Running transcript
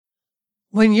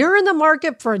When you're in the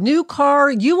market for a new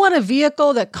car, you want a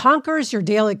vehicle that conquers your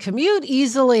daily commute,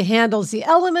 easily handles the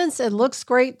elements, and looks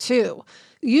great too.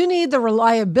 You need the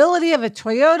reliability of a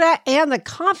Toyota and the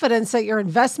confidence that your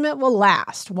investment will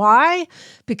last. Why?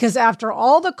 Because after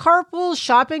all the carpools,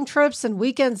 shopping trips, and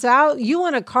weekends out, you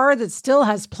want a car that still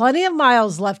has plenty of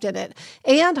miles left in it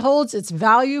and holds its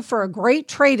value for a great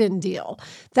trade-in deal.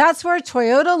 That's where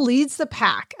Toyota leads the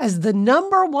pack as the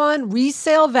 #1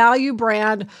 resale value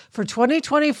brand for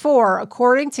 2024,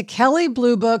 according to Kelley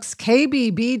Blue Book's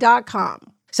KBB.com.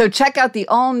 So check out the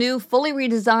all-new, fully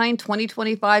redesigned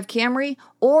 2025 Camry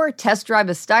or test drive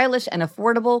a stylish and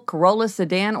affordable Corolla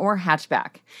sedan or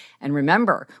hatchback. And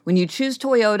remember, when you choose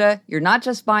Toyota, you're not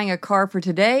just buying a car for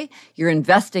today, you're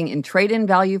investing in trade-in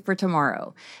value for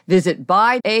tomorrow. Visit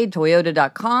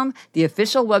buyatoyota.com, the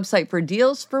official website for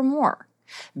deals, for more.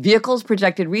 Vehicles'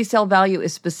 projected resale value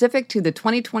is specific to the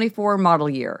 2024 model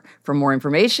year. For more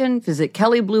information, visit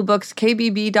Kelley Blue Book's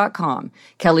KBB.com.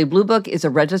 Kelley Blue Book is a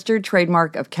registered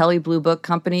trademark of Kelley Blue Book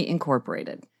Company,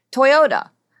 Incorporated.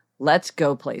 Toyota. Let's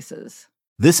go places.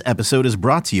 This episode is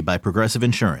brought to you by Progressive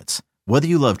Insurance. Whether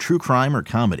you love true crime or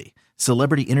comedy,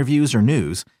 celebrity interviews or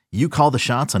news, you call the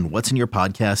shots on what's in your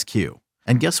podcast queue.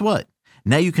 And guess what?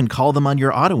 Now you can call them on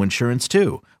your auto insurance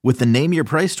too with the Name Your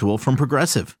Price tool from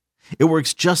Progressive. It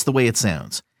works just the way it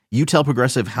sounds. You tell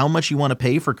Progressive how much you want to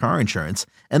pay for car insurance,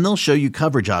 and they'll show you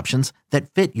coverage options that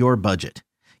fit your budget.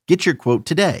 Get your quote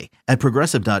today at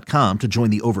Progressive.com to join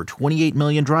the over 28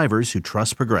 million drivers who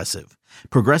trust Progressive.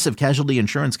 Progressive Casualty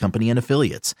Insurance Company and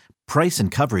Affiliates. Price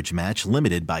and coverage match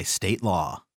limited by state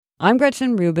law. I'm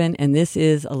Gretchen Rubin, and this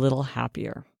is A Little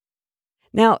Happier.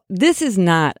 Now, this is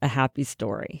not a happy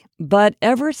story, but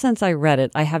ever since I read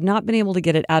it, I have not been able to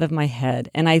get it out of my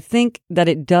head. And I think that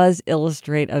it does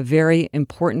illustrate a very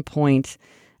important point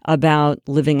about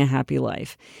living a happy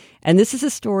life. And this is a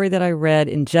story that I read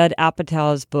in Judd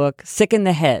Apatow's book, Sick in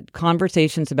the Head,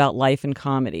 Conversations About Life and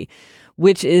Comedy,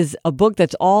 which is a book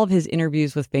that's all of his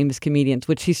interviews with famous comedians,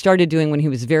 which he started doing when he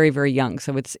was very, very young.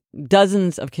 So it's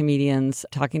dozens of comedians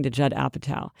talking to Judd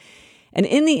Apatow. And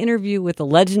in the interview with the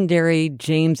legendary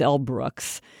James L.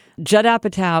 Brooks, Judd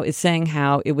Apatow is saying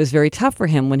how it was very tough for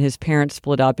him when his parents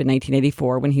split up in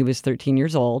 1984 when he was 13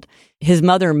 years old. His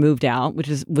mother moved out, which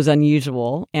was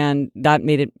unusual, and that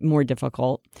made it more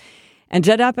difficult. And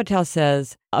Judd Apatow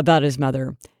says about his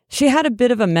mother, she had a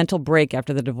bit of a mental break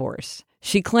after the divorce.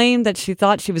 She claimed that she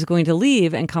thought she was going to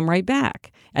leave and come right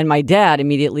back. And my dad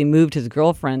immediately moved his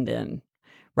girlfriend in.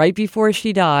 Right before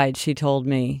she died, she told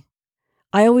me,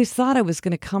 I always thought I was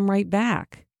going to come right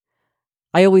back.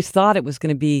 I always thought it was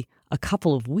going to be a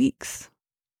couple of weeks.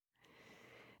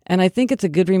 And I think it's a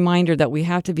good reminder that we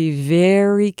have to be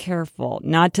very careful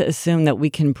not to assume that we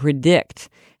can predict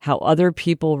how other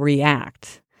people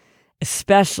react,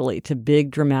 especially to big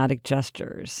dramatic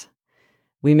gestures.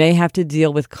 We may have to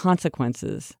deal with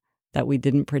consequences that we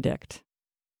didn't predict.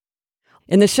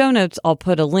 In the show notes, I'll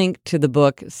put a link to the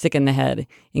book Sick in the Head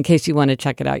in case you want to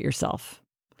check it out yourself.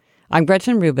 I'm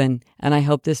Gretchen Rubin, and I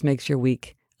hope this makes your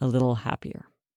week a little happier.